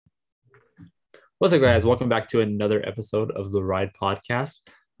What's up, guys? Welcome back to another episode of the Ride Podcast.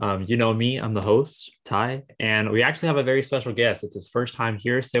 You know me, I'm the host, Ty, and we actually have a very special guest. It's his first time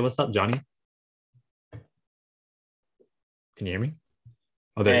here. Say what's up, Johnny. Can you hear me?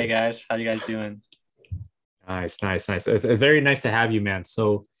 Oh, there Hey you go. guys, how you guys doing? Nice. It's very nice to have you, man.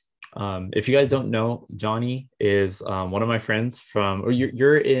 If you guys don't know, Johnny is one of my friends from, or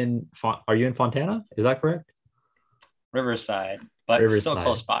you're in, are you in Fontana? Is that correct? Riverside, but still Riverside.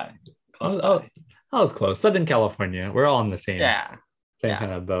 close by. I Close was, by. I was close. Southern California. We're all in the Yeah, same yeah.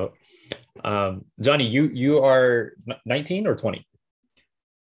 kind of boat. Johnny, you are 19 or 20?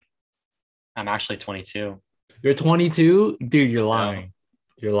 I'm actually 22. You're 22? Dude, you're No, lying.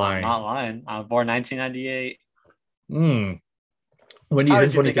 You're I'm lying. not lying. I'm born 1998. Hmm. When do you How turn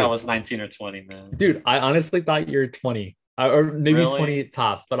did you think I 22? was 19 or 20, man? Dude, I honestly thought you're 20. Or maybe Really? 20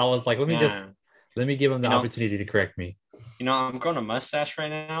 tops, but I was like, Man, let me give him the you know, opportunity to correct me. I'm growing a mustache right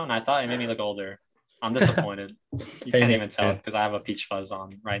now, and I thought it made me look older. I'm disappointed. You Hey can't even tell man. because I have a peach fuzz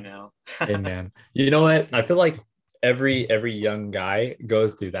on right now. Hey man. You know what? I feel like every young guy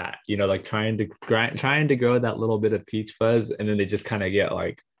goes through that. Like trying to grow that little bit of peach fuzz, and then they just kind of get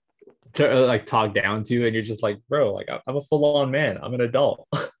like talked down to, and you're just like, bro, like I'm a full on man. I'm an adult.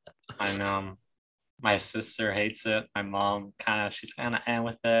 I know. My sister hates it. My mom she's kind of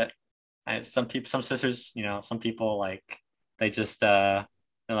with it. And some sisters, some people like they just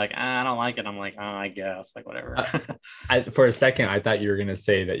they're like, I don't like it. I'm like, oh, I guess, like whatever. I, for a second, I thought you were gonna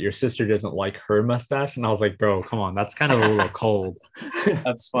say that your sister doesn't like her mustache, and I was like, bro, come on, that's kind of a little cold.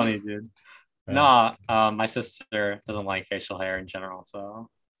 That's funny, dude. Yeah. No, my sister doesn't like facial hair in general. So,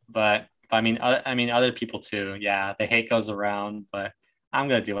 but I mean, other people too. Yeah, the hate goes around, but I'm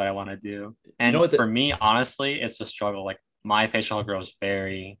gonna do what I want to do. You know And what? for me, honestly, it's a struggle. Like my facial hair grows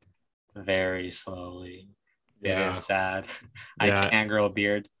very, very slowly. It is Yeah, sad. I yeah. can't grow a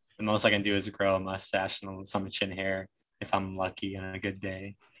beard. The most I can do is grow a mustache and some chin hair if I'm lucky on a good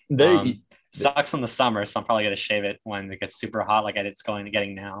day. There, Um, Sucks in the summer, so I'm probably gonna shave it when it gets super hot, like it's going to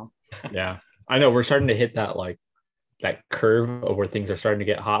getting now. yeah. I know we're starting to hit that curve of where things are starting to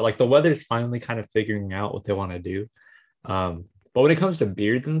get hot. Like the weather's finally kind of figuring out what they want to do. But when it comes to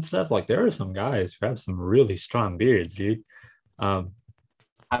beards and stuff, like there are some guys who have some really strong beards, dude. Um,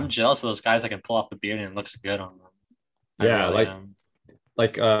 I'm jealous of those guys that can pull off the beard and it looks good on them. I yeah, really am.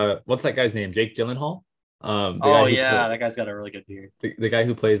 what's that guy's name? Jake Gyllenhaal, the guy Oh who yeah, that guy's got a really good beard. the guy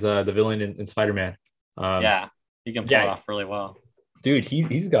who plays the villain in Spider-Man. Um, Yeah, he can pull it yeah, off really well. dude,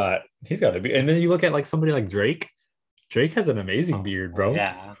 he's got a beard. And then you look at like somebody like Drake. Drake has an amazing Oh, beard, oh bro.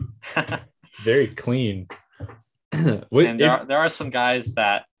 yeah. It's very clean. And there are some guys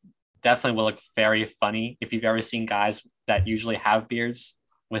that definitely will look very funny if you've ever seen guys that usually have beards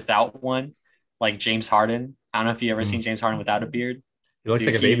without one, like James Harden. I don't know if you ever seen Mm, James Harden without a beard. he looks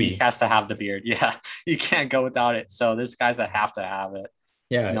Dude, like a he baby. has to have the beard. Yeah, you can't go without it. So there's guys that have to have it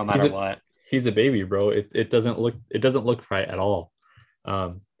Yeah, no matter what. he's a baby, bro. It doesn't look right at all.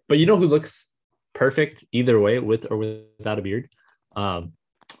 But you know who looks perfect either way, with or without a beard? Um,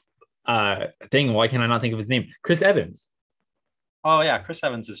 dang, why can I not think of his name? Chris Evans. Oh yeah, Chris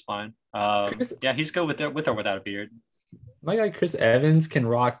Evans is fine. Chris, Yeah, he's good with or without a beard. my guy Chris Evans can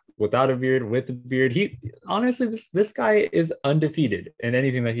rock without a beard, with a beard. He honestly, this guy is undefeated in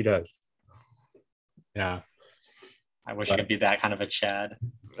anything that he does. Yeah, I wish I could but be that kind of a Chad.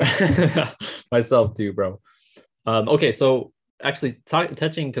 myself too, bro. Okay, so actually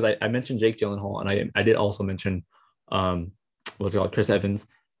touching because I mentioned Jake Gyllenhaal and I did also mention what's it called, Chris Evans.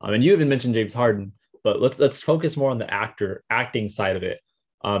 And you even mentioned James Harden, but let's focus more on the acting side of it.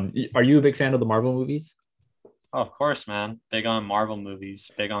 Are you a big fan of the Marvel movies? Oh, of course, man. Big on Marvel movies,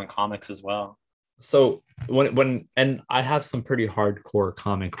 big on comics as well. So when and I have some pretty hardcore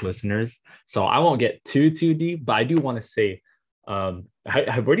comic listeners, so I won't get too deep, but I do want to say,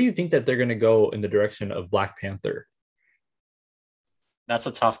 where do you think that they're going to go in the direction of Black Panther? That's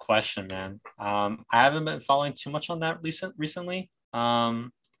a tough question, man. I haven't been following too much on that recently.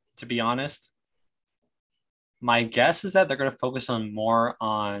 To be honest, my guess is that they're going to focus on more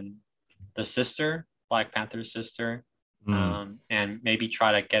on the sister, Black Panther's sister, Mm, and maybe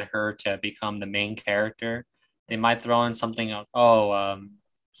try to get her to become the main character. They might throw in something of, oh,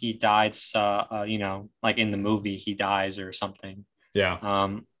 he died, like in the movie, he dies or something. yeah.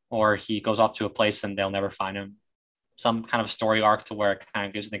 Or he goes up to a place and they'll never find him. Some kind of story arc to where it kind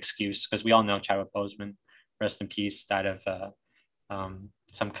of gives an excuse because we all know Chadwick Boseman, rest in peace, died of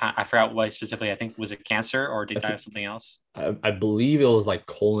some kind. I forgot what specifically. I think was it cancer or did I he die think of something else? I believe it was like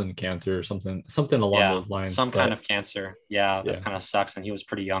colon cancer or something along Yeah, those lines. some kind But of cancer. Yeah, that yeah, kind of sucks. And he was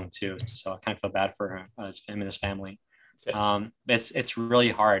pretty young too, so I kind of feel bad for him and his family. It's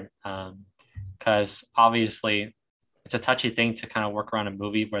really hard. because obviously it's a touchy thing to kind of work around a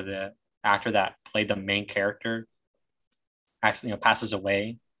movie where the actor that played the main character actually passes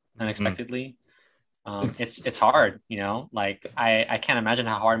away Mm. unexpectedly. It's It's hard, like I can't imagine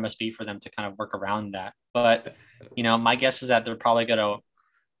how hard it must be for them to kind of work around that. But my guess is that they're probably gonna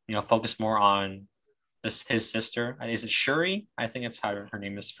focus more on his sister. Is it Shuri? I think it's how her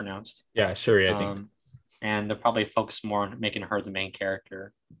name is pronounced. yeah, sure, I think. And they'll probably focus more on making her the main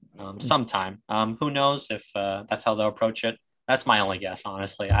character sometime. Who knows if that's how they'll approach it? That's my only guess,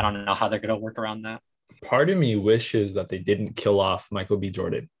 honestly. I don't know how they're gonna work around that. Part of me wishes that they didn't kill off Michael B.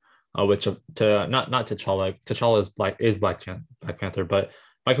 Jordan, which to not T'Challa. T'Challa is Black Panther, but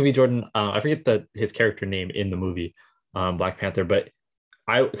Michael B. Jordan. I forget his character name in the movie, Black Panther. But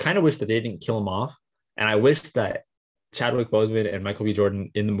I kind of wish that they didn't kill him off, and I wish that Chadwick Boseman and Michael B.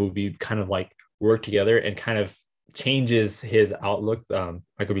 Jordan in the movie kind of like work together and kind of changes his outlook.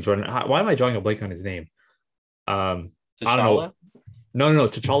 Michael B. Jordan. Why am I drawing a blank on his name? I don't know. T'Challa, No.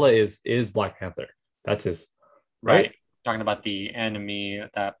 T'Challa is Black Panther. That's his, right? right? Talking about the enemy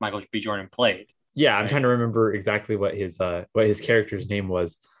that Michael B. Jordan played, Yeah, I'm right? trying to remember exactly what his character's name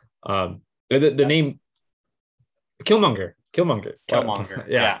was. The That's name Killmonger. What? Killmonger.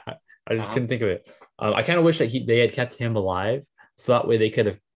 Yeah, Yeah. I just Uh-huh. couldn't think of it. I kind of wish that they had kept him alive, so that way they could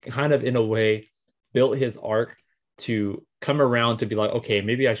have kind of in a way built his arc to come around to be like, okay,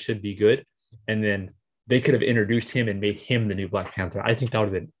 maybe I should be good, and then they could have introduced him and made him the new Black Panther. I think that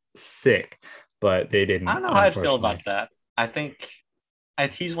would have been sick, but they I didn't, don't know how I'd feel unfortunately. about that. I think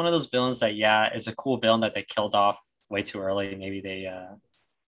he's one of those villains that, yeah, is a cool villain that they killed off way too early. Maybe they,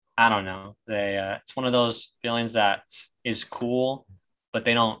 I don't know. It's one of those villains that is cool, but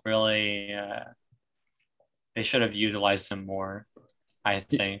they don't really, they should have utilized him more. I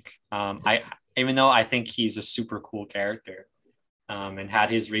think. Even though I think he's a super cool character, and had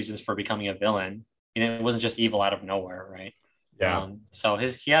his reasons for becoming a villain. It wasn't just evil out of nowhere, right? Yeah. So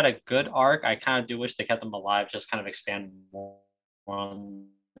he had a good arc. I kind of do wish they kept him alive, just kind of expand more on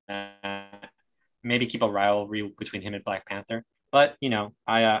that. Maybe keep a rivalry between him and Black Panther. But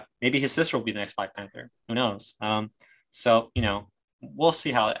I maybe his sister will be the next Black Panther. Who knows? So we'll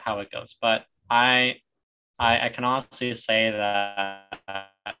see how it goes. But I can honestly say that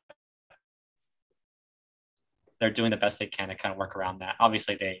they're doing the best they can to kind of work around that.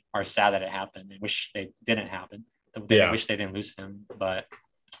 Obviously, they are sad that it happened. They wish they didn't happen. They Yeah. wish they didn't lose him, but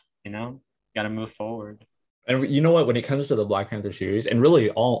got to move forward. And you know what? When it comes to the Black Panther series, and really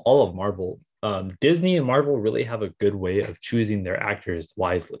all of Marvel, Disney and Marvel really have a good way of choosing their actors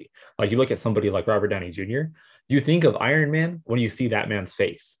wisely. Like you look at somebody like Robert Downey Jr., you think of Iron Man when you see that man's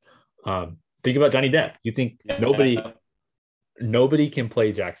face. Think about Johnny Depp. You think Yeah. nobody can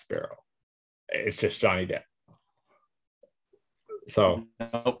play Jack Sparrow. It's just Johnny Depp. So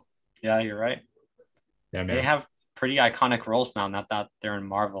Nope. Yeah, you're right. yeah, They man. have pretty iconic roles now. Not that they're in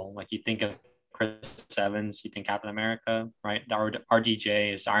Marvel. Like you think of Chris Evans, you think Captain America, right?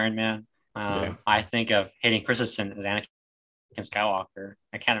 RDJ is Iron Man. Yeah, I think of Hayden Christensen as Anakin Skywalker.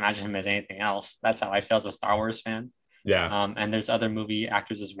 I can't imagine him as anything else. That's how I feel as a Star Wars fan. yeah. And there's other movie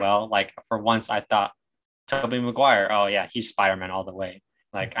actors as well. Like for once, I thought Tobey Maguire. Oh yeah, he's Spider Man all the way.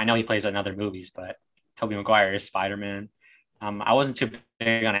 Like I know he plays in other movies, but Tobey Maguire is Spider Man. I wasn't too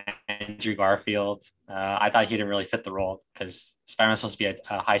big on Andrew Garfield. I thought he didn't really fit the role because Spider Man's supposed to be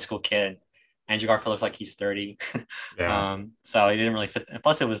a high school kid. Andrew Garfield looks like he's 30. Yeah. So he didn't really fit. And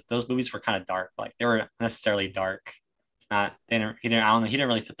plus, those movies were kind of dark. Like they were necessarily dark. It's not. He didn't. I don't know. He didn't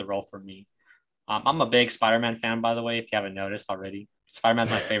really fit the role for me. I'm a big Spider-Man fan, by the way, if you haven't noticed already.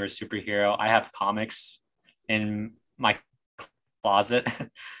 Spider-Man's my favorite superhero. I have comics in my closet.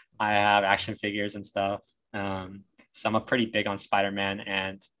 I have action figures and stuff. So I'm a pretty big on Spider-Man,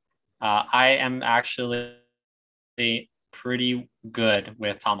 and I am actually pretty good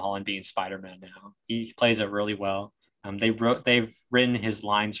with Tom Holland being Spider-Man now. He plays it really well. They've written his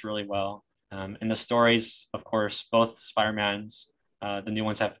lines really well. And the stories, of course, both Spider-Mans, the new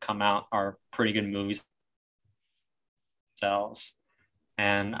ones have come out, are pretty good movies themselves.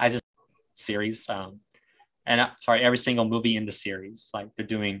 And I just series, sorry, every single movie in the series, like they're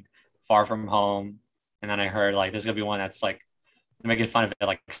doing Far From Home, and then I heard like there's gonna be one that's like making fun of it,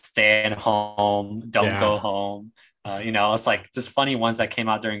 like Stay at Home, Don't Yeah. Go Home. It's like just funny ones that came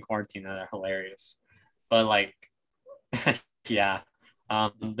out during quarantine that are hilarious. But like, yeah,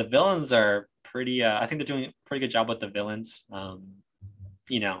 the villains are pretty. I think they're doing a pretty good job with the villains.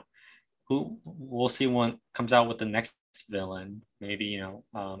 You know, who we'll see when comes out with the next villain. Maybe and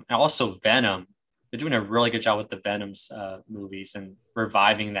also Venom. They're doing a really good job with the Venom's movies and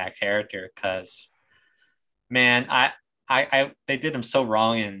reviving that character because man, they did him so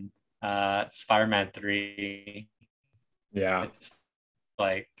wrong in Spider-Man 3. Yeah. It's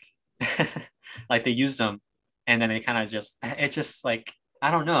like like they used them and then they kind of just it's just like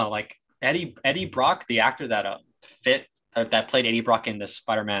I don't know, like Eddie Brock, the actor that fit that played Eddie Brock in the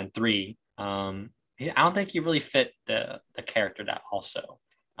Spider-Man 3. I don't think he really fit the character that also.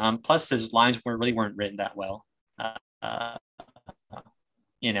 Plus his lines weren't written that well. Uh, uh,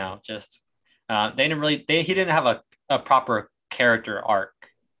 just they didn't really he didn't have a proper character arc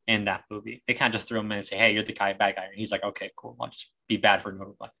in that movie. They kind of just threw him in and say, "Hey, you're the bad guy." And he's like, "Okay, cool. I'll just be bad for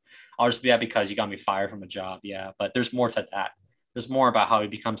no like, I'll just be bad because you got me fired from a job." Yeah, but there's more to that. There's more about how he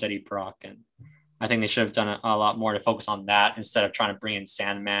becomes Eddie Brock, and I think they should have done a lot more to focus on that instead of trying to bring in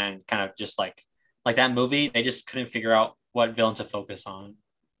Sandman. Kind of just like that movie, they just couldn't figure out what villain to focus on.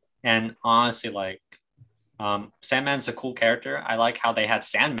 And honestly, like Sandman's a cool character. I like how they had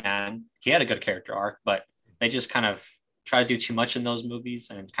Sandman. He had a good character arc, but they just kind of try to do too much in those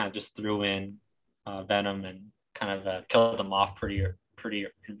movies and kind of just threw in Venom and kind of killed them off pretty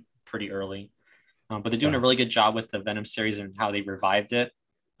early. But they're doing a really good job with the Venom series and how they revived it.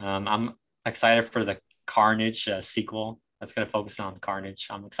 I'm excited for the Carnage sequel. That's going to focus on Carnage.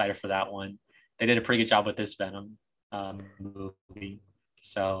 I'm excited for that one. They did a pretty good job with this Venom movie,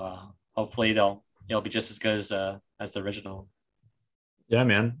 so hopefully it'll be just as good as the original. Yeah,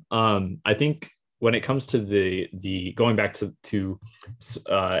 man. I think when it comes to the going back to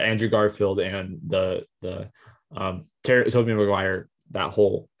Andrew Garfield and the Tobey Maguire, that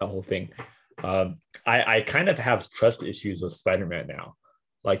whole thing, I kind of have trust issues with Spider-Man now.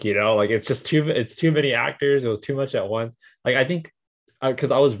 Like, like it's too many actors. It was too much at once. Like, I think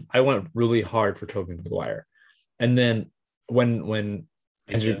because I went really hard for Tobey Maguire, and then when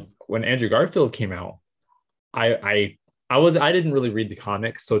Andrew Garfield came out, I didn't really read the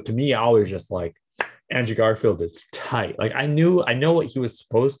comics, so to me, I was just like, Andrew Garfield is tight. Like, I know what he was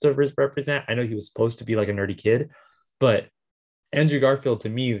supposed to represent. I know he was supposed to be like a nerdy kid, but Andrew Garfield to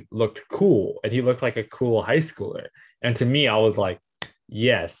me looked cool, and he looked like a cool high schooler. And to me, I was like,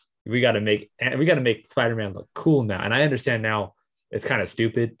 yes, we got to make Spider-Man look cool now. And I understand now it's kind of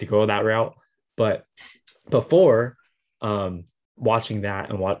stupid to go that route, but before watching that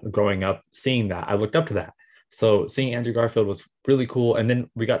and growing up seeing that, I looked up to that. So seeing Andrew Garfield was really cool. And then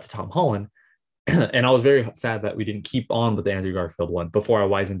we got to Tom Holland, and I was very sad that we didn't keep on with the Andrew Garfield one before I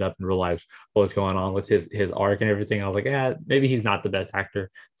wisened up and realized what was going on with his arc and everything. I was like, yeah, maybe he's not the best actor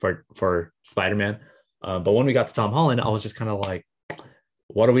for Spider-Man. But when we got to Tom Holland, I was just kind of like,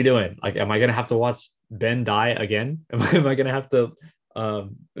 what are we doing? Like, am I gonna have to watch Ben die again? Am I gonna have to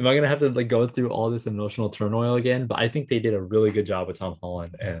like go through all this emotional turmoil again? But I think they did a really good job with Tom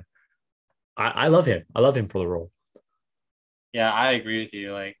Holland, and I love him. I love him for the role. Yeah, I agree with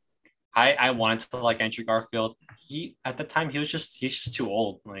you. Like, I wanted to like Andrew Garfield. He at the time he's just too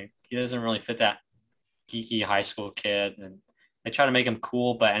old. Like, he doesn't really fit that geeky high school kid, and they try to make him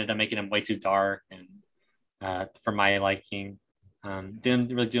cool, but ended up making him way too dark and for my liking.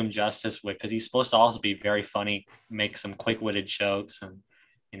 Didn't really do him justice with because he's supposed to also be very funny, make some quick-witted jokes, and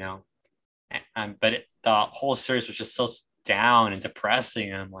you know, but the whole series was just so down and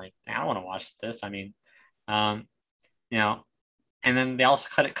depressing. And I'm like, I don't want to watch this. I mean, um, you know, and then they also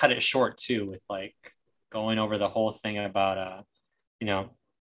cut it short too with like going over the whole thing about you know,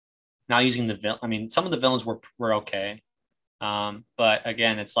 not using the villain. I mean, some of the villains were okay, but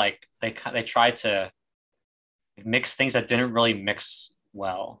again, it's like they tried to mix things that didn't really mix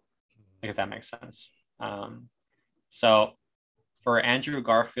well, if that makes sense. So for Andrew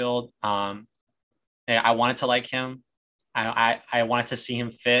Garfield, I wanted to like him. I wanted to see him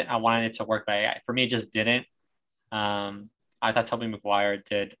fit. I wanted it to work, but for me, it just didn't. I thought Tobey Maguire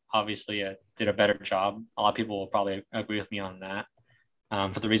did a better job. A lot of people will probably agree with me on that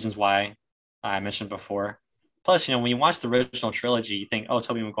for the reasons why I mentioned before. Plus, when you watch the original trilogy, you think, oh,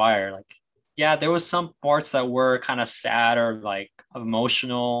 Tobey Maguire, like, yeah, there was some parts that were kind of sad or like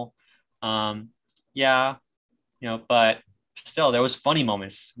emotional. Yeah, but still there was funny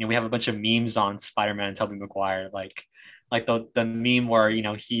moments. We have a bunch of memes on Spider-Man and Tobey Maguire, like the meme where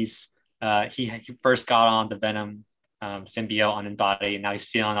he's he first got on the Venom symbiote on his body, and now he's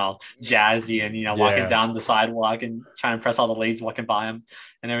feeling all jazzy and walking down the sidewalk and trying to press all the ladies walking by him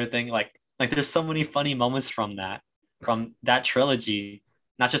and everything. Like there's so many funny moments from that trilogy,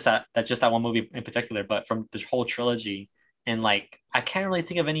 not just that one movie in particular, but from the whole trilogy. And like I can't really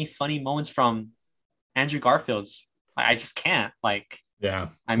think of any funny moments from Andrew Garfield's. I just can't. Like, yeah,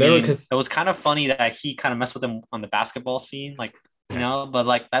 I mean, it was kind of funny that he kind of messed with him on the basketball scene, like, but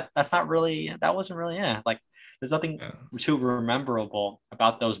like that wasn't really, like, there's nothing too memorable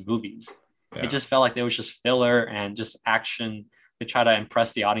about those movies. It just felt like there was just filler and just action they try to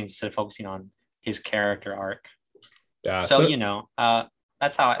impress the audience instead of focusing on his character arc. Yeah. So So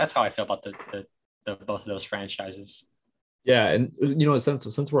that's how I feel about the both of those franchises. yeah, and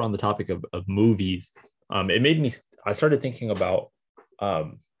since we're on the topic of movies, it made me. I started thinking about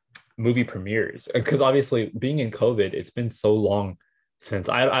um movie premieres because obviously being in COVID, it's been so long since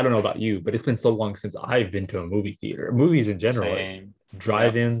I don't know about you, but it's been so long since I've been to a movie theater, movies in general, like Same. Yep.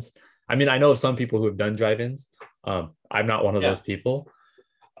 drive-ins. I mean, I know of some people who have done drive-ins. I'm not one of Yeah. those people.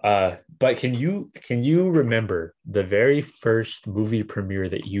 But can you remember the very first movie premiere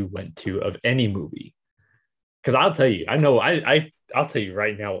that you went to of any movie? Because I'll tell you, I know I'll tell you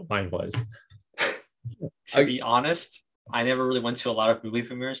right now what mine was. To I, be honest, I never really went to a lot of movie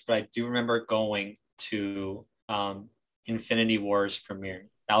premieres, but I do remember going to Infinity Wars premiere.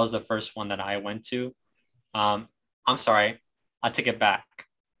 That was the first one that I went to. I'm sorry, I take it back.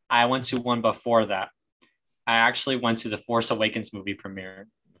 I went to one before that. I actually went to the Force Awakens movie premiere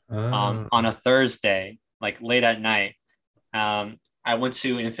uh, on a Thursday, like late at night. I went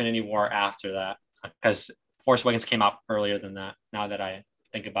to Infinity War after that because Force Awakens came out earlier than that. Now that I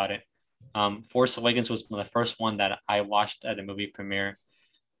think about it, Force Awakens was the first one that I watched at the movie premiere.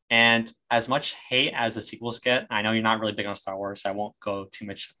 And as much hate as the sequels get, I know you're not really big on Star Wars, so I won't go too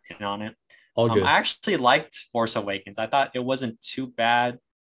much in on it. all I good. actually liked Force Awakens. I thought it wasn't too bad.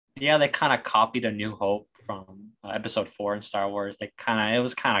 Yeah, they kind of copied A New Hope from Episode 4 in Star Wars. It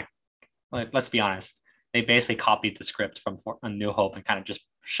was kind of like, let's be honest, they basically copied the script from A New Hope and kind of just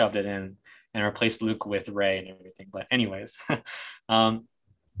shoved it in and replaced Luke with Rey and everything. But anyways, I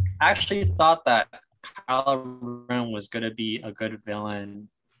actually thought that Kylo Ren was going to be a good villain,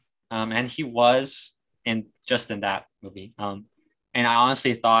 and he was in that movie. And I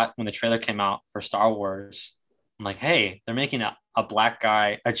honestly thought when the trailer came out for Star Wars, I'm like, hey, they're making a black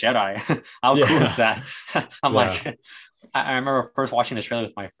guy a Jedi. How cool is Yeah, that? I'm yeah, like, I remember first watching the trailer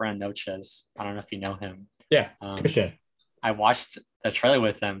with my friend Noches. I don't know if you know him. yeah. Um, Christian. I watched the trailer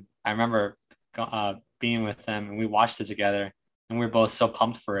with him. I remember being with him, and we watched it together, and we were both so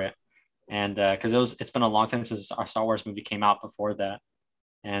pumped for it. And because it's been a long time since our Star Wars movie came out before that,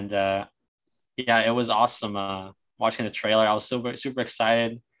 and yeah, it was awesome. Watching the trailer, I was super super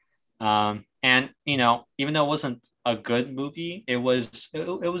excited. And even though it wasn't a good movie, it was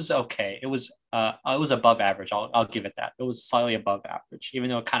okay. It was above average. I'll give it that. It was slightly above average, even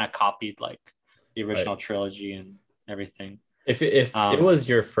though it kind of copied like the Right. original trilogy and everything. If it Um, was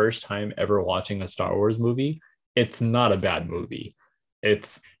your first time ever watching a Star Wars movie, it's not a bad movie.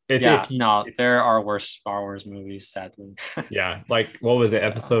 It's it's yeah, if you no, it's there are worse Star Wars movies, sadly. yeah, like what was it? Yeah,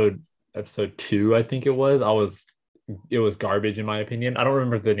 Episode 2, I think it was. It was garbage in my opinion. I don't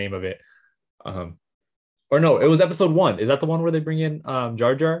remember the name of it. Um or no, it was episode 1. Is that the one where they bring in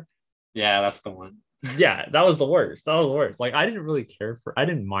Jar Jar? yeah, that's the one. Yeah, that was the worst. That was the worst. Like I didn't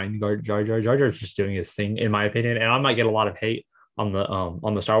mind Jar Jar. Jar Jar's just doing his thing in my opinion, and I might get a lot of hate on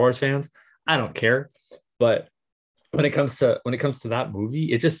the Star Wars fans. I don't care. But when it comes to that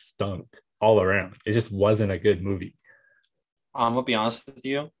movie, it just stunk all around. It just wasn't a good movie. I'll be honest with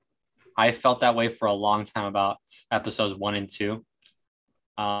you. I felt that way for a long time about episodes 1 and 2.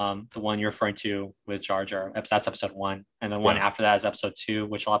 The one you're referring to with Jar Jar, that's episode 1, and the one Yeah. after that is episode 2,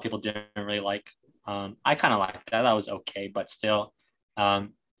 which a lot of people didn't really like. I kind of liked that. That was okay, but still,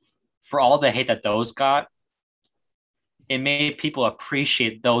 um, for all the hate that those got, it made people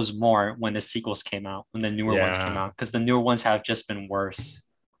appreciate those more when the sequels came out, when the newer ones came Yeah. out, because the newer ones have just been worse.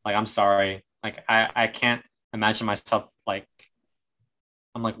 Like, I'm sorry, like I can't imagine myself like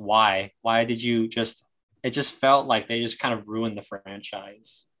I'm like, why? Why did you just? It just felt like they just kind of ruined the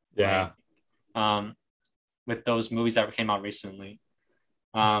franchise. Yeah. Like, um, with those movies that came out recently.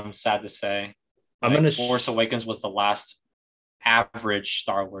 Sad to say, I'm like gonna Force Awakens was the last average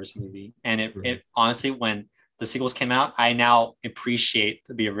Star Wars movie, and it honestly, when the sequels came out, I now appreciate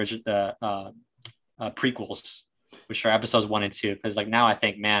the original prequels, which are episodes 1 and 2, because like now I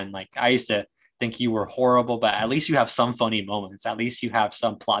think, man, like I used to think you were horrible, but at least you have some funny moments. At least you have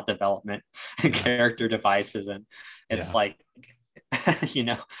some plot development and yeah. character devices, and it's Yeah. like, you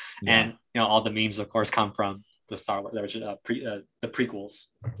know, Yeah. and all the memes, of course, come from the Star Wars, the prequels.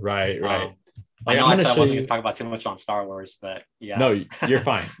 Right, right. I Like know I'm I gonna said I show wasn't going you. to talk about too much on Star Wars, but yeah. No, you're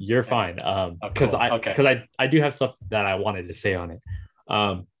fine. You're Yeah. fine. Oh, Because cool. I Okay. because I do have stuff that I wanted to say on it.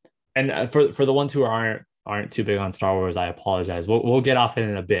 Um, and for the ones who aren't too big on Star Wars, I apologize. We'll get off it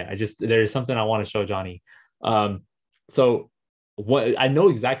in a bit. There's something I want to show Johnny. Um, so what I know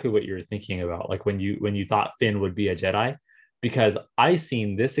exactly what you're thinking about, like when you thought Finn would be a Jedi, because I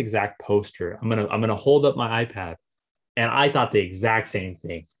seen this exact poster. I'm gonna hold up my iPad, and I thought the exact same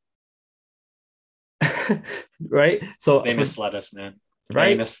thing. right? So They misled us, man. They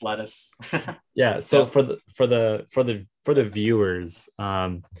right, misled us. yeah. So Yep. for the viewers,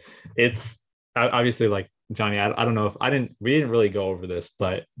 it's obviously like Johnny. I don't know if we didn't really go over this,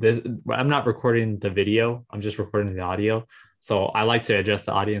 but this I'm not recording the video. I'm just recording the audio. So I like to address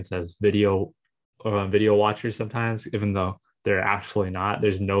the audience as video watchers sometimes, even though they're actually not.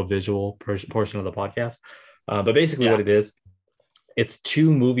 There's no visual portion of the podcast. But basically, what Yeah. it is, it's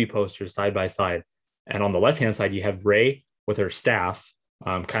two movie posters side by side, and on the left hand side you have Ray with her staff,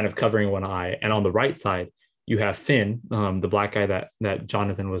 kind of covering one eye, and on the right side you have Finn, the black guy that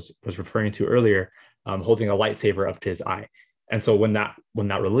Jonathan was referring to earlier, holding a lightsaber up to his eye. And so when that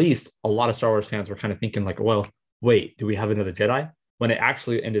released, a lot of Star Wars fans were kind of thinking like, well, wait, do we have another Jedi? When it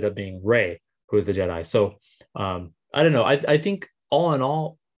actually ended up being Ray who is the Jedi. So I don't know. I think all in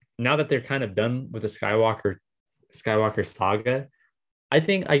all, now that they're kind of done with the Skywalker saga, I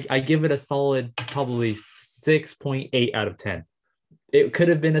think I give it a solid probably 6.8 out of 10. It could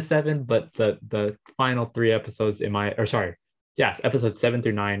have been a 7, but the final 3 episodes yes, episodes 7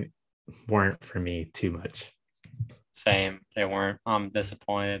 through 9 weren't for me too much. Same. They weren't. I'm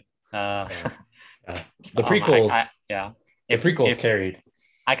disappointed. Yeah. Yeah. The I, prequels, yeah. the If prequels carried.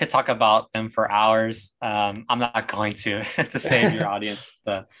 I could talk about them for hours, I'm not going to to save your audience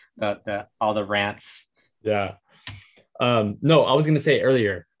the all the rants. Yeah. No, I was gonna say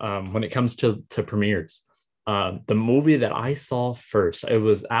earlier, when it comes to premieres, the movie that I saw first, it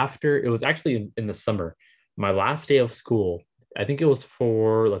was actually in the summer, my last day of school. I think it was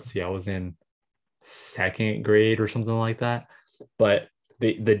for, let's see, I was in second grade or something like that. But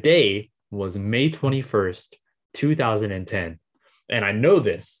the day was May 21st, 2010. And I know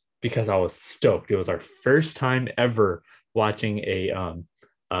this because I was stoked. It was our first time ever watching a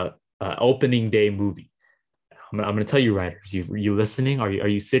opening day movie. I'm gonna tell you, writers, you listening? Are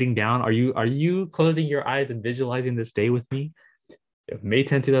you sitting down? Are you closing your eyes and visualizing this day with me? May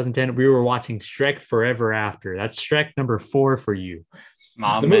 10th, 2010, we were watching Shrek Forever After. That's Shrek number 4 for you.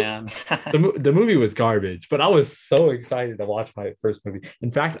 My The, mo- man. the movie was garbage, but I was so excited to watch my first movie.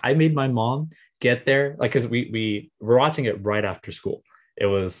 In fact, I made my mom get there, like, because we were watching it right after school. It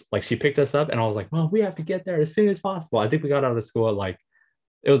was like she picked us up, and I was like, "Mom, we have to get there as soon as possible." I think we got out of school at like,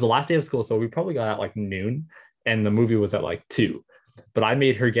 it was the last day of school, so we probably got out like noon, and the movie was at like 2. But I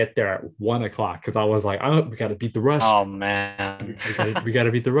made her get there at 1 o'clock because I was like, "Oh, we got to beat the rush. Oh man. We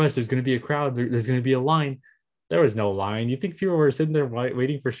gotta beat the rush. There's gonna be a crowd. There's gonna be a line." There was no line. You think people were sitting there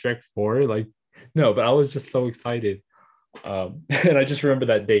waiting for Shrek 4? Like, no, but I was just so excited. And I just remember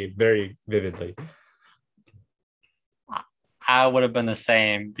that day very vividly. I would have been the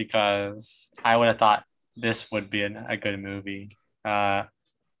same because I would have thought this would be a good movie. I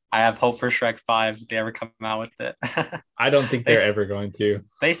have hope for Shrek 5 if they ever come out with it. I don't think they they're ever going to.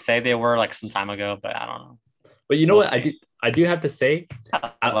 they say they were like some time ago, but I don't know. But you know We'll what? see. I do have to say,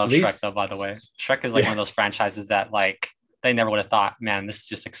 I at love Shrek least, though, by the way. Shrek is like one of those franchises that like they never would have thought, man, this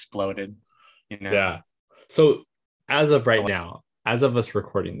just exploded. You know? yeah. So as of right So now, as of us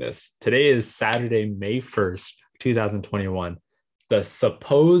recording this, today is Saturday, May 1st, 2021. The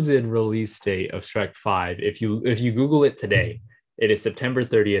supposed release date of Shrek 5, if you Google it today, it is September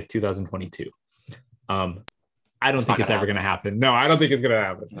 30th, 2022. I don't it's think not it's gonna ever going to happen. happen. No, I don't think it's going to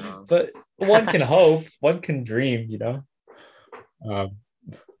happen. No. But one can hope, one can dream. Um,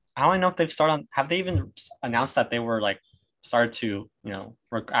 I don't know if they've started on, have they even announced that they were like started to,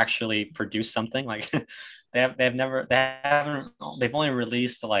 actually produce something like they've only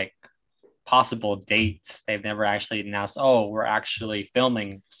released like possible dates. They've never actually announced, oh, we're actually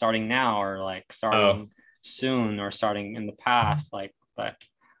filming starting now or like oh, starting soon or starting in the past. Like, but I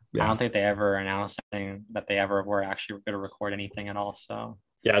yeah. don't think they ever announced anything that they ever were actually going to record anything at all. So,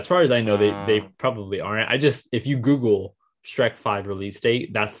 Yeah, as far as I know, they um, probably aren't. If you Google Shrek 5 release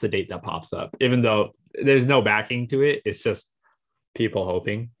date, that's the date that pops up. Even though there's no backing to it, it's just people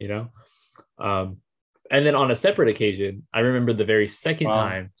hoping. Um, and then on a separate occasion, I remember the very second well,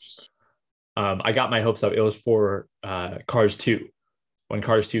 time I got my hopes up. It was for Cars 2. When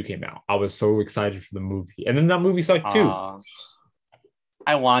Cars 2 came out, I was so excited for the movie. And then that movie sucked too.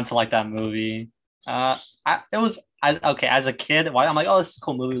 I wanted to like that movie. It was okay as a kid. I'm like, oh, this is a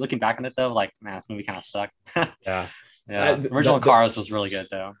cool movie. Looking back on it though, like, man, this movie kind of sucked. Yeah. Yeah, original Cars was really good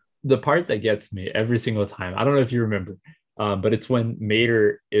though. The part that gets me every single time, I don't know if you remember, but it's when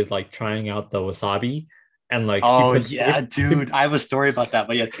Mater is like trying out the wasabi, and like Oh yeah, dude, I have a story about that.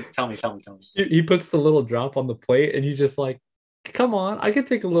 But yeah, tell me. he puts the little drop on the plate, and he's just like, "Come on, I could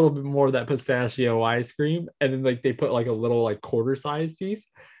take a little bit more of that pistachio ice cream." And then like they put like a little like quarter-sized piece,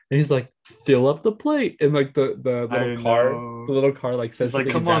 and he's like, "Fill up the plate." And like the I little car, know. the little car like says It's like,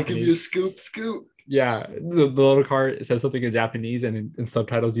 something in come on, give me a Japanese. scoop. Yeah, the little card says something in Japanese, and in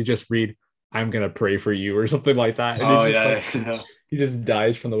subtitles you just read, "I'm gonna pray for you" or something like that, and it's Oh just yeah, like yeah. he just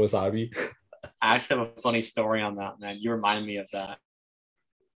dies from the wasabi. I actually have a funny story on that, man. You remind me of that.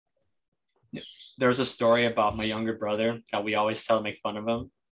 There's a story about my younger brother that we always tell to make fun of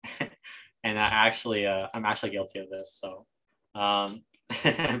him, and I'm actually guilty of this. So, um,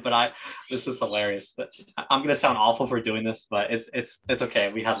 but this is hilarious. I'm gonna sound awful for doing this, but it's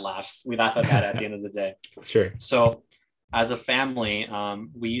okay. We had laughs. We laugh about it at the end of the day. Sure. So, as a family,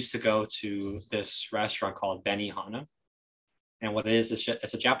 we used to go to this restaurant called Benihana, and what it is,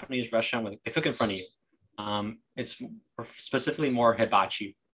 it's a Japanese restaurant where they cook in front of you. It's specifically more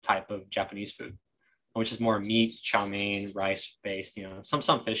hibachi type of Japanese food, which is more meat, chow mein, rice based,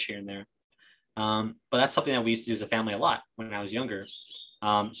 some fish here and there. But that's something that we used to do as a family a lot when I was younger.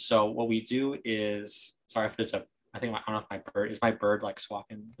 So what we do is, sorry if there's I don't know if my bird like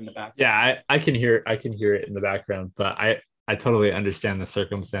squawking in the back. Yeah, I can hear it in the background, but I totally understand the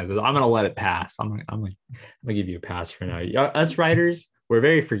circumstances. I'm gonna let it pass. I'm gonna give you a pass for now. Us writers, we're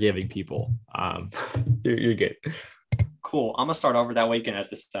very forgiving people. You're good. Cool. I'm gonna start over that way you can edit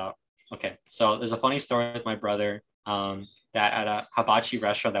this out. Okay. So there's a funny story with my brother that at a hibachi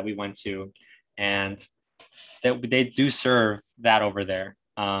restaurant that we went to, and they do serve that over there.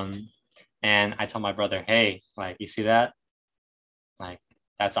 And I tell my brother, hey, like, you see that? Like,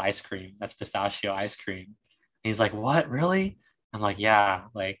 that's ice cream. That's pistachio ice cream. And he's like, what? Really? I'm like, yeah.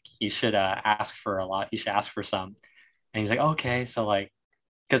 Like, you should ask for a lot. You should ask for some. And he's like, okay. So like,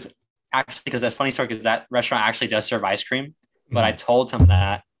 because that's funny story because that restaurant actually does serve ice cream, but I told him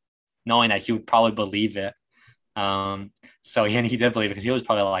that knowing that he would probably believe it. So he did believe it because he was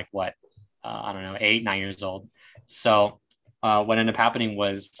probably like what I don't know, 8, 9 years old. So what ended up happening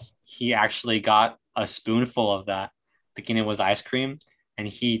was he actually got a spoonful of that, thinking it was ice cream, and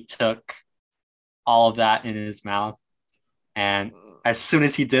he took all of that in his mouth. And as soon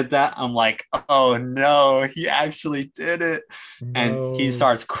as he did that, I'm like, oh no, he actually did it. And he No.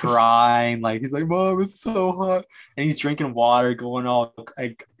 starts crying, like he's like, Mom, it's so hot. And he's drinking water, going all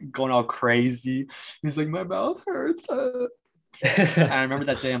crazy. He's like, my mouth hurts. And I remember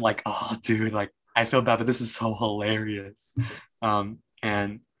that day, I'm like, oh dude, like I feel bad, but this is so hilarious.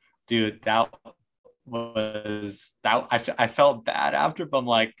 And dude, that was that I felt bad after, but I'm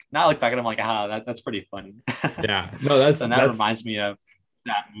like, now I look back at it, I'm like, that's pretty funny. Yeah. No, So that reminds me of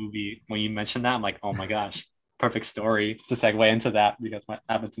that movie when you mentioned that. I'm like, oh my gosh, perfect story to segue into that because what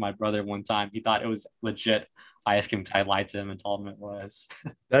happened to my brother one time. He thought it was legit ice cream. I lied to him and told him it was.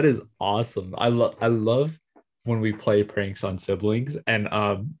 that is awesome. I love when we play pranks on siblings. And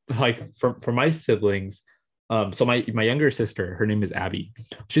like for my siblings, so my younger sister, her name is Abby.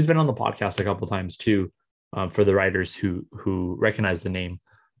 She's been on the podcast a couple times too, for the writers who recognize the name.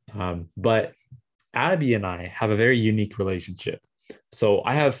 But Abby and I have a very unique relationship. So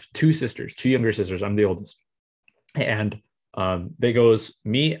I have two sisters, two younger sisters. I'm the oldest. And they goes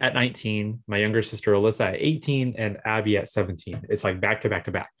me at 19, my younger sister Alyssa at 18, and Abby at 17. It's like back to back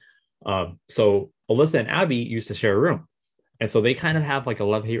to back. So Alyssa and Abby used to share a room. And so they kind of have like a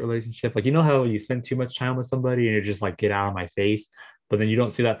love-hate relationship. Like, you know how you spend too much time with somebody and you're just like, get out of my face, but then you don't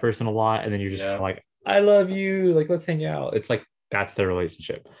see that person a lot. And then you're just kind of like, I love you. Like, let's hang out. It's like, that's their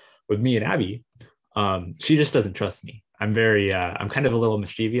relationship. With me and Abby, she just doesn't trust me. I'm kind of a little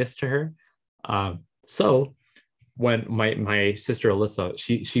mischievous to her. So when my sister Alyssa,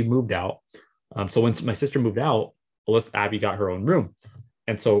 she moved out. So when my sister moved out, Abby got her own room.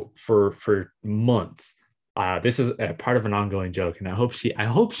 And so for months, this is a part of an ongoing joke, and I hope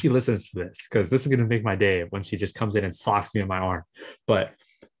she listens to this because this is gonna make my day when she just comes in and socks me in my arm. But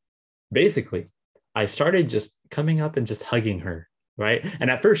basically, I started just coming up and just hugging her, right? And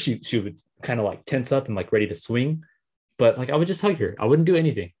at first, she would kind of like tense up and like ready to swing, but like I would just hug her. I wouldn't do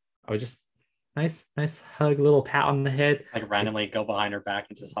anything. I would just nice hug, little pat on the head, like randomly go behind her back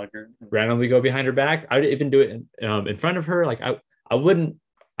and just hug her. Randomly go behind her back. I would even do it in front of her. Like I wouldn't.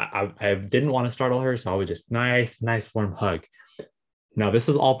 I didn't want to startle her, so I would just nice warm hug. Now this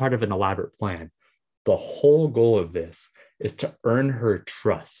is all part of an elaborate plan. The whole goal of this is to earn her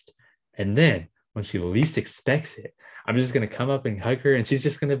trust, and then when she least expects it, I'm just gonna come up and hug her, and she's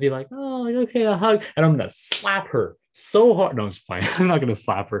just gonna be like, "Oh, okay, a hug," and I'm gonna slap her so hard. No, I'm just playing. I'm not gonna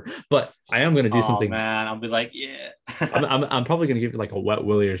slap her, but I am gonna do something. Man, I'll be like, yeah. I'm probably gonna give her like a wet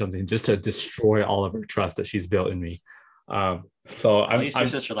willy or something just to destroy all of her trust that she's built in me. So at least your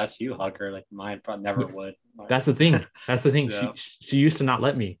sister lets you hug her. Like mine probably never would. That's the thing. Yeah. She used to not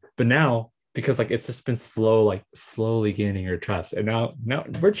let me, but now because like it's just been slowly gaining her trust, and now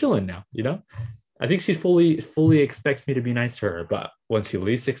we're chilling now. I think she fully expects me to be nice to her, but when she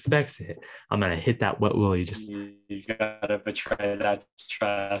least expects it, I'm gonna hit that wet willy. Just You gotta betray that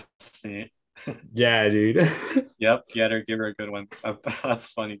trust. yeah, dude. Yep, get her, give her a good one. That's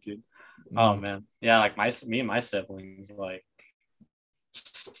funny, dude. Oh Mm. man, yeah, like me and my siblings, like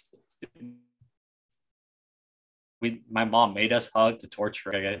my mom made us hug to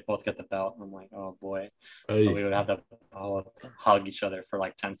torture. Both get the belt. I'm like, oh boy. So we Ay. would have to hug each other for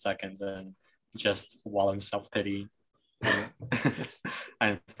like 10 seconds and just wallow in self pity, and,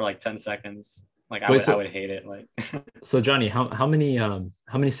 and for like 10 seconds, like Wait, I would hate it. Like so Johnny, how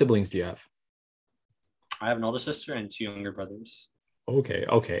many siblings do you have? I have an older sister and two younger brothers. Okay,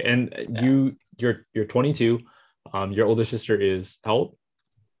 okay, and Yeah, you're 22. Your older sister is how old?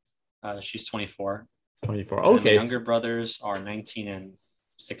 she's 24, 24. and then my Okay, younger brothers are 19 and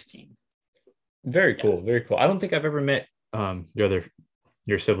 16. very Yeah, cool, very cool. I don't think I've ever met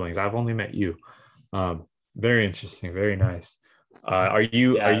your siblings. I've only met you. Very interesting, very nice. Are yeah,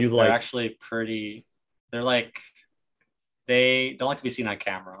 you they're like actually pretty. They're like they don't like to be seen on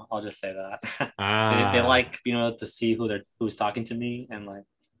camera. I'll just say that. They ah like to see who's talking to me, and like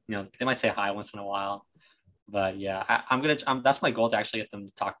they might say hi once in a while. But yeah, that's my goal, to actually get them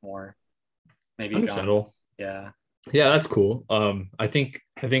to talk more. Maybe understandable? yeah. Yeah, that's cool. I think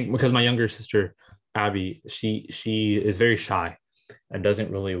because my younger sister Abby, she is very shy and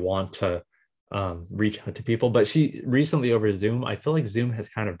doesn't really want to reach out to people. But she recently over Zoom, I feel like Zoom has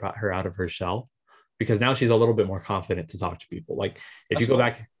kind of brought her out of her shell because now she's a little bit more confident to talk to people. Like if That's you go cool.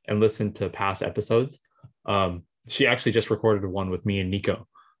 back and listen to past episodes, she actually just recorded one with me and Nico.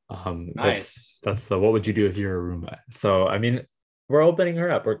 Nice. That's the what would you do if you were a Roomba? So I mean, we're opening her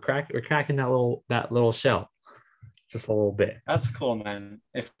up. We're cracking that little shell just a little bit. That's cool, man.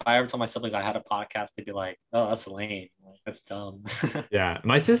 If I ever told my siblings I had a podcast, they'd be like, "Oh, that's lame. Like, that's dumb." Yeah,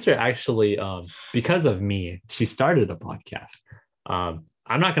 my sister actually, because of me, she started a podcast.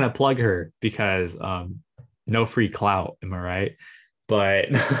 I'm not gonna plug her because no free clout, am I right?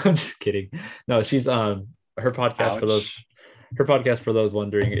 But no, I'm just kidding. No, she's her podcast for those Ouch. her podcast for those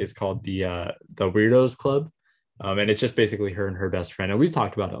wondering is called the Weirdos Club. And it's just basically her and her best friend. And we've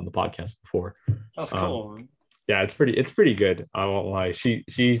talked about it on the podcast before. That's Um, cool. yeah, it's pretty good. I won't lie.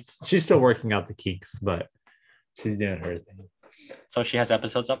 She's still working out the kinks, but she's doing her thing. So she has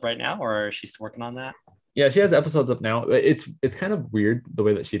episodes up right now, or she's working on that? Yeah, she has episodes up now. It's kind of weird the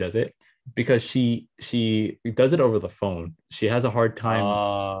way that she does it because she does it over the phone. She has a hard time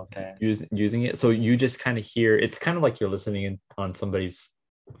Oh, okay. using it. So you just kind of hear it's kind of like you're listening in on somebody's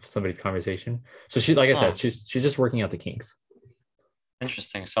conversation. So she like I Huh. said, she's just working out the kinks.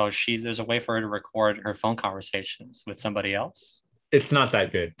 Interesting. So there's a way for her to record her phone conversations with somebody else. It's not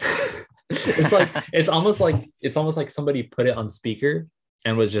that good. It's almost like somebody put it on speaker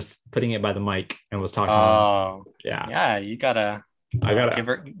and was just putting it by the mic and was talking on. Oh, Yeah, yeah. I gotta.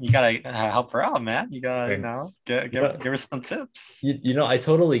 You gotta help her out, man. You gotta, And, give her some tips. I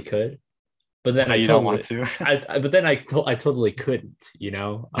totally could, but then But I you don't want totally, to, but then I totally couldn't.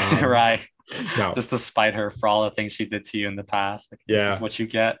 right? No, Just to spite her for all the things she did to you in the past. Like, this is yeah, what you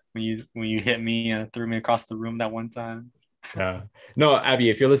get when you hit me and threw me across the room that one time. yeah, no, Abby,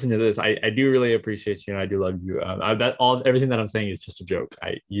 if you're listening to this, I do really appreciate you and I do love you. Everything that I'm saying is just a joke.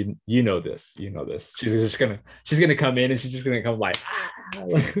 You know this, she's gonna come in and she's just gonna come like,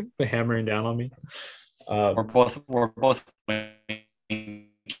 like hammering down on me. We're Um, both winking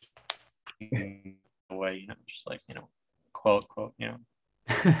away, just like quote.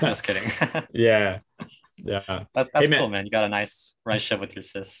 Just kidding. yeah, yeah. Hey That's man, cool, man. You got a nice relationship with your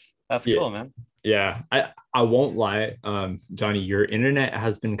sis. That's yeah, cool, man. yeah. I won't lie, Johnny, your internet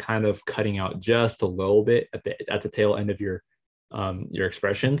has been kind of cutting out just a little bit at the tail end of your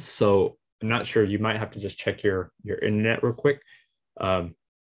expressions. So I'm not sure. You might have to just check your internet real quick. Um,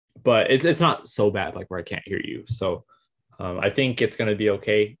 but it's not so bad like where I can't hear you. So I think it's gonna be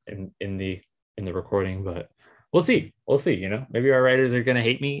okay in the recording, but we'll see. We'll see. Maybe our writers are gonna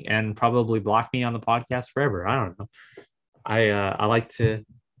hate me and probably block me on the podcast forever. I don't know. I like to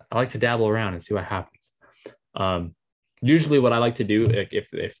dabble around and see what happens. Um, Usually, what I like to do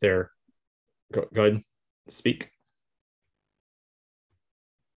if they're go ahead, speak.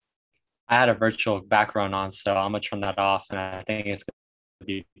 I had a virtual background on, so I'm gonna turn that off, and I think it's gonna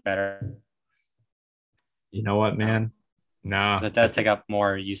be better You know what, now. man? Nah, 'Cause it does take up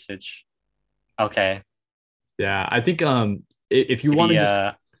more usage. Okay, yeah, I think if you want to maybe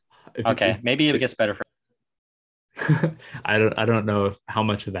just if you okay, maybe it if, gets better for. I don't know how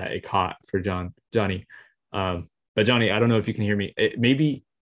much of that it caught for Johnny. But Johnny, I don't know if you can hear me. Maybe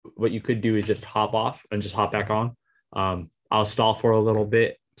what you could do is just hop off and just hop back on. I'll stall for a little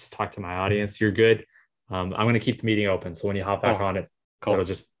bit just talk to my audience. You're good. I'm going to keep the meeting open. So when you hop back Cool. on it, Cool. it'll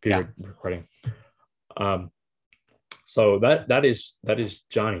just be Yeah. recording. So that is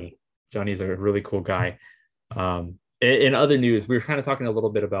Johnny. Johnny's a really cool guy. In other news, we were kind of talking a little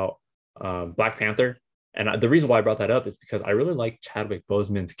bit about Black Panther, and the reason why I brought that up is because I really like Chadwick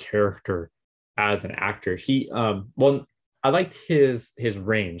Boseman's character as an actor. He well, I liked his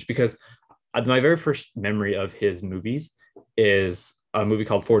range because my very first memory of his movies is a movie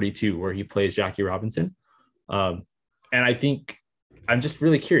called 42, where he plays Jackie Robinson. And I think I'm just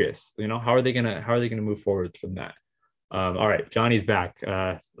really curious, how are they gonna move forward from that? All right, Johnny's back.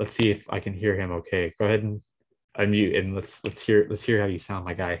 Let's see if I can hear him. Okay, go ahead and unmute and let's hear how you sound,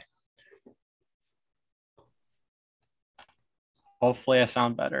 my guy. Hopefully I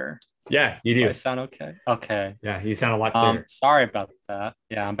sound better. Yeah, you do. I sound okay. Okay. Yeah, you sound a lot clearer. Sorry about that.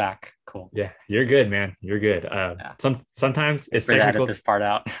 Yeah, I'm back. Cool. Yeah, you're good, man. You're good. Yeah. Sometimes it's We're gonna technical. edit this part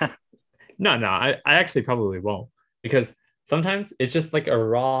out. No, I actually probably won't, because sometimes it's just like a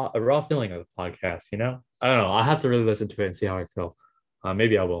raw feeling of the podcast. I don't know. I'll have to really listen to it and see how I feel.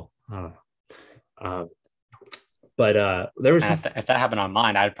 Maybe I will. I don't know. But there was if that happened on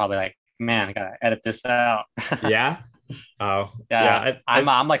mine, I'd probably like, man, I gotta edit this out. Yeah. Oh yeah.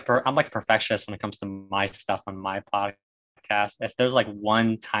 I'm like a perfectionist when it comes to my stuff on my podcast. If there's like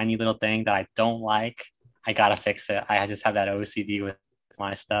one tiny little thing that I don't like, I gotta fix it. I just have that OCD with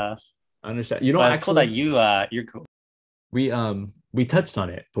my stuff. I understand. But it's cool that you're cool. We touched on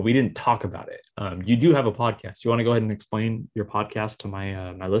it, but we didn't talk about it. You do have a podcast. You want to go ahead and explain your podcast to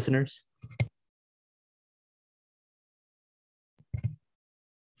my listeners?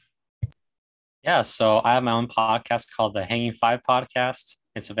 Yeah, so I have my own podcast called the Hanging Five Podcast.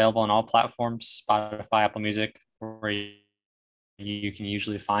 It's available on all platforms, Spotify, Apple Music, where you can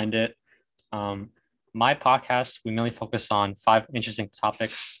usually find it. My podcast, we mainly focus on 5 interesting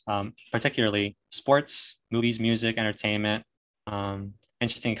topics, particularly sports, movies, music, entertainment,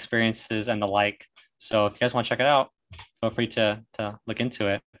 interesting experiences, and the like. So if you guys want to check it out, feel free to look into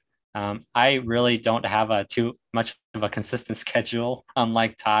it. I really don't have too much of a consistent schedule,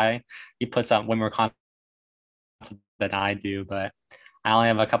 unlike Ty. He puts out way more content than I do, but I only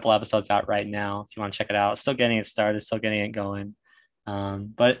have a couple episodes out right now. If you want to check it out, still getting it started, still getting it going.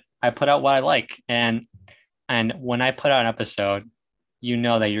 But I put out what I like, and when I put out an episode,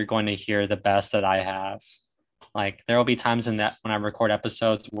 that you're going to hear the best that I have. Like there will be times in that when I record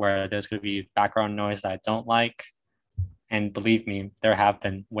episodes where there's going to be background noise that I don't like. And believe me, there have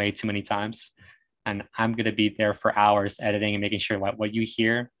been way too many times. And I'm going to be there for hours editing and making sure what you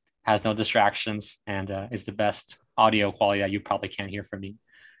hear has no distractions and is the best audio quality that you probably can't hear from me.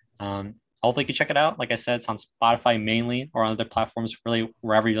 Hopefully you can check it out. Like I said, it's on Spotify mainly, or on other platforms, really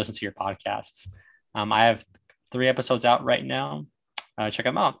wherever you listen to your podcasts. I have 3 episodes out right now. Check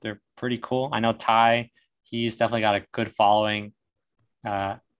them out. They're pretty cool. I know Ty, he's definitely got a good following.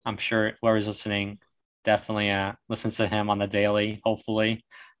 I'm sure whoever's listening definitely listens to him on the daily, hopefully.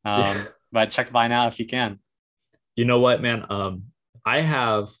 But check mine out if you can. You know what, man? I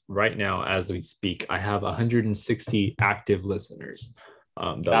have right now, as we speak, I have 160 active listeners.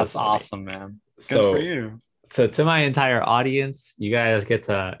 That's awesome, man. Good for you. So to my entire audience, you guys get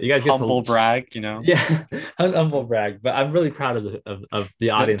to humble brag, Yeah, humble brag. But I'm really proud of the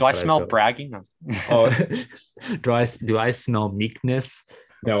audience. Do I smell bragging? Oh, do I smell meekness?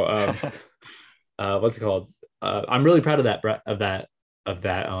 No. What's it called? I'm really proud of that.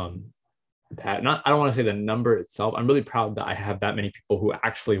 Not, I don't want to say the number itself. I'm really proud that I have that many people who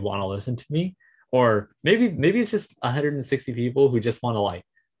actually want to listen to me, or maybe it's just 160 people who just want to like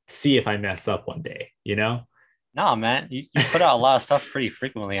see if I mess up one day. No, man, you put out a lot of stuff pretty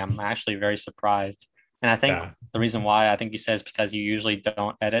frequently. I'm actually very surprised. And I think the reason why I think you said is because you usually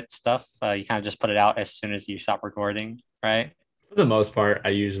don't edit stuff. You kind of just put it out as soon as you stop recording, right? For the most part, I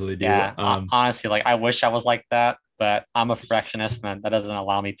usually do. Yeah, honestly, like I wish I was like that, but I'm a perfectionist, and that doesn't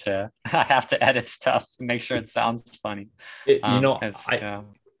allow me to. I have to edit stuff to make sure it sounds funny.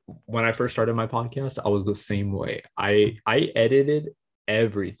 When I first started my podcast, I was the same way. I edited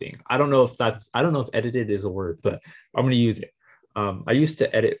everything. I don't know if edited is a word, but I'm going to use it. I used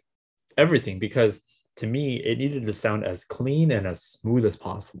to edit everything because to me, it needed to sound as clean and as smooth as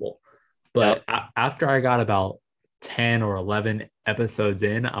possible. But after I got about 10 or 11 episodes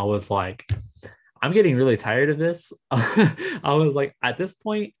in, I was like, I'm getting really tired of this. I was like, at this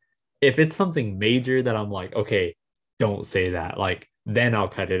point, if it's something major that I'm like, okay, don't say that, like, then I'll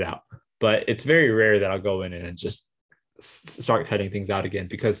cut it out. But it's very rare that I'll go in and just start cutting things out again,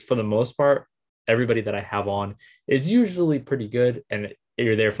 because for the most part, everybody that I have on is usually pretty good and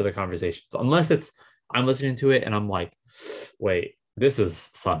you're there for the conversations, unless I'm listening to it and I'm like, wait, this is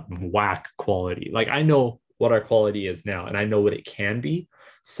some whack quality. Like I know what our quality is now and I know what it can be.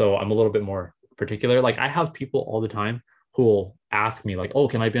 So I'm a little bit more particular. Like I have people all the time who will ask me like, "Oh,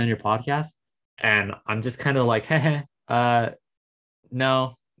 can I be on your podcast?" And I'm just kind of like, "Hey,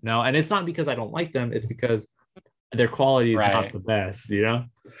 no, no." And it's not because I don't like them, it's because their quality is not Right. the best, you know?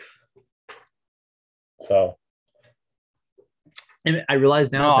 So, and I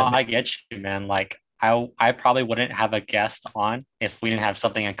realize now No, that I get you, man. Like I probably wouldn't have a guest on if we didn't have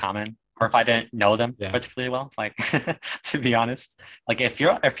something in common or if I didn't know them yeah. particularly well. Like to be honest, like if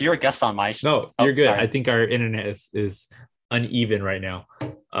you're a guest on my No, you're oh, good. I sorry. think our internet is uneven right now.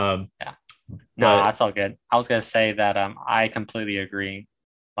 Yeah. No, But that's all good. I was gonna say that I completely agree.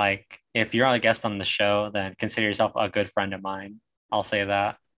 Like if you're a guest on the show, then consider yourself a good friend of mine. I'll say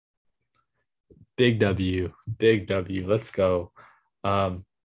that. big W, big W. Let's go. Um,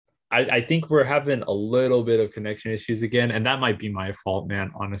 I think we're having a little bit of connection issues again, and that might be my fault,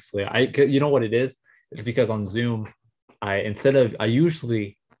 man. Honestly, you know what it is? It's because on Zoom, I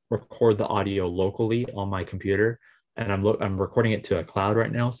usually record the audio locally on my computer, and I'm recording it to a cloud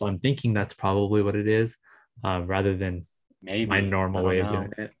right now. So I'm thinking that's probably what it is, rather than my Maybe. I normal don't way of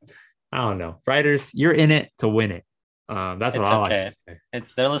doing know. it. I don't know. Writers, you're in it to win it. That's what It's I like to okay. say.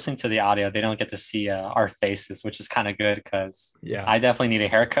 It's they're listening to the audio. They don't get to see our faces, which is kind of good because Yeah. I definitely need a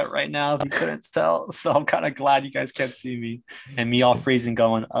haircut right now. If you couldn't tell, so I'm kind of glad you guys can't see me and me all freezing,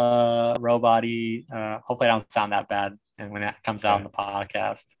 going robot-y. Hopefully, I don't sound that bad. And when that comes out Yeah. in the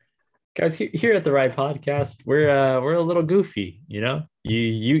podcast, Guys, here at the Ride Podcast, we're a little goofy, you know.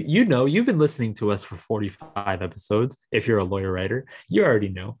 You know you've been listening to us for 45 episodes. If you're a lawyer writer, you already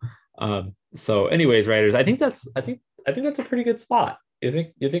know. So, anyways, writers, I think that's a pretty good spot. You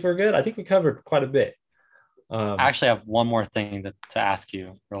think we're good? I think we covered quite a bit. I Um, actually have one more thing to ask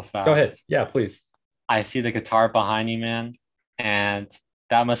you real Go ahead. fast. Yeah, please. I see the guitar behind you, man, and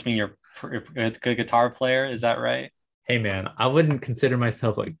that must mean you're a good guitar player. Is that right? Hey man, I wouldn't consider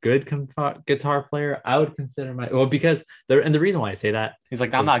myself a good guitar player. I would consider because the reason why I say that He's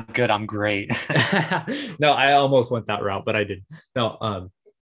like, I'm is not good. I'm great. no, I almost went that route, but I didn't. No,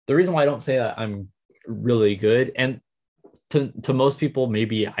 the reason why I don't say that I'm really good, and to most people,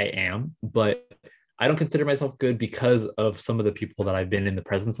 maybe I am, but I don't consider myself good because of some of the people that I've been in the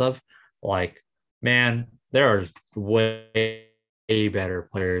presence of. Like, man, there are way better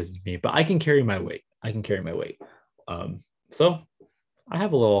players than me, but I can carry my weight. I can carry my weight. So I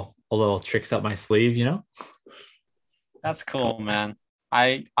have a little tricks up my sleeve, you know. That's cool, man.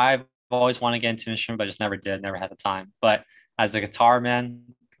 I've always wanted to get into an instrument, but just never did, never had the time. But as a guitar man,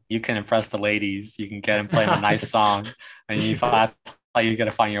 you can impress the ladies. You can get them playing a nice song, and you that's how you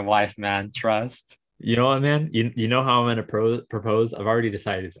gotta find your wife, man. Trust. You know what, man? You know how I'm gonna propose? I've already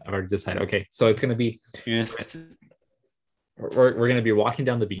decided. Okay, so it's gonna be You just we're gonna be walking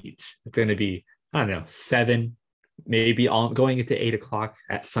down the beach. It's gonna be I don't know 7, maybe all going into 8 o'clock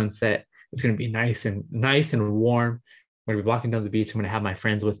at sunset. It's gonna be nice and warm. We're gonna be walking down the beach. I'm gonna have my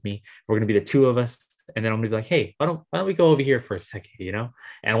friends with me. We're gonna be the two of us, and then I'm gonna be like, hey, why don't we go over here for a second, you know?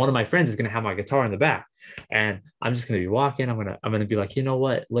 And one of my friends is gonna have my guitar in the back, and I'm just gonna be walking. I'm gonna be like, you know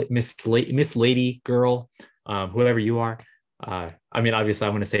what, Miss Lady Girl, whoever you are. I mean, obviously,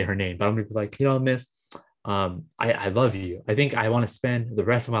 I'm gonna say her name, but I'm gonna be like, you know, Miss, I love you. I think I want to spend the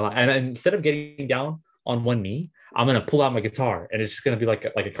rest of my life. And instead of getting down on one knee, I'm gonna pull out my guitar, and it's just gonna be like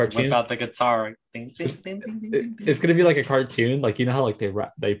a whip cartoon. out the guitar. Ding, ding, It's, ding, ding, ding, ding, it's ding. gonna be like a cartoon, like you know how like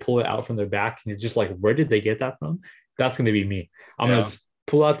they pull it out from their back, and you're just like, where did they get that from? That's gonna be me. I'm gonna Yeah. just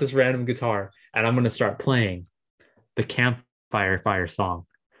pull out this random guitar, and I'm gonna start playing the Campfire Fire song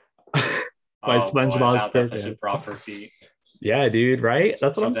by Oh boy, SpongeBob that'll definitely SquarePants. super off her feet. Yeah, dude, right?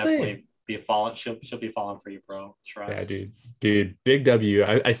 That's what She'll I'm saying. definitely be falling. She'll be falling for you, bro. Yeah, Trust. dude, big W.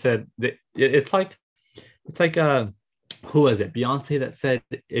 I said that it's like who was it? Beyonce that said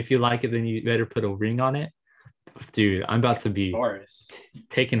if you like it, then you better put a ring on it. Dude, I'm about to Of be course.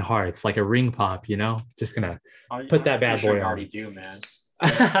 taking hearts like a ring pop, you know? Just gonna put I'm that pretty bad sure boy you already on. do, man.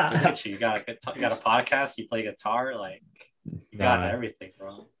 Look at you. You got a podcast. You play guitar. Like you got Nah, everything,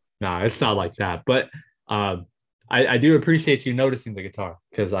 bro. nah, it's not like that. But um, I do appreciate you noticing the guitar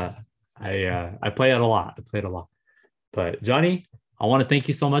because I play it a lot. I play it a lot. But Johnny, I want to thank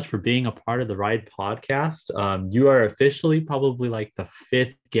you so much for being a part of the Ride podcast. You are officially probably like the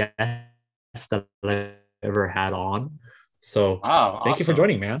fifth guest that I've ever had on. So Wow, thank you for awesome.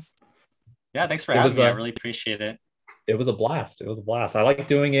 joining, man. Yeah, thanks for It having was me. I a really appreciate it. it was a blast. It was a blast. I like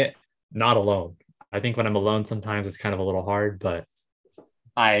doing it not alone. I think when I'm alone, sometimes it's kind of a little hard, but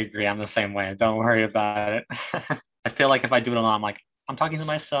I agree. I'm the same way. Don't worry about it. I feel like if I do it alone, I'm talking to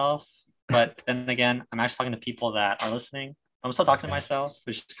myself. But then again, I'm actually talking to people that are listening. I'm still talking to Yeah. myself,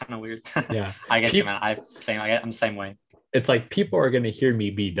 which is kind of weird. Yeah. I get you, Peop- man. I'm the same way. it's like people are gonna hear me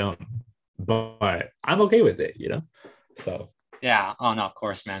be dumb, but I'm okay with it, you know? So Yeah. Oh no, of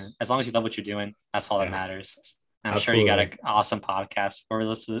course, man. As long as you love what you're doing, that's all that yeah, matters. I'm sure you got absolutely. an awesome podcast for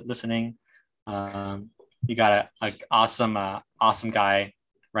listening. You got a awesome, awesome guy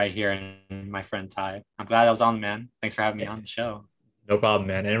right here, in my friend Ty. I'm glad I was on, man. Thanks for having me on the show. No problem,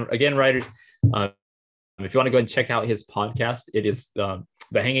 man. And again, writers, if you want to go and check out his podcast, it is the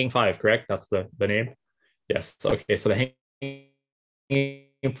Hanging Five, correct? That's the name. Yes. Okay. So the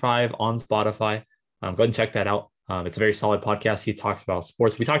Hanging Five on Spotify. Go ahead and check that out. It's a very solid podcast. He talks about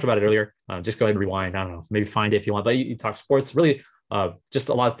sports. We talked about it earlier. Just go ahead and rewind. I don't know, maybe find it if you want. But he talks sports. Really, just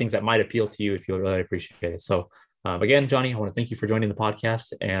a lot of things that might appeal to you if you really appreciate it. So again, Johnny, I want to thank you for joining the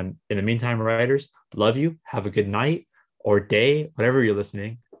podcast. And in the meantime, writers, love you. Have a good night or day, whatever you're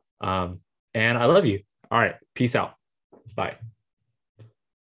listening. And I love you. All right. Peace out. Bye.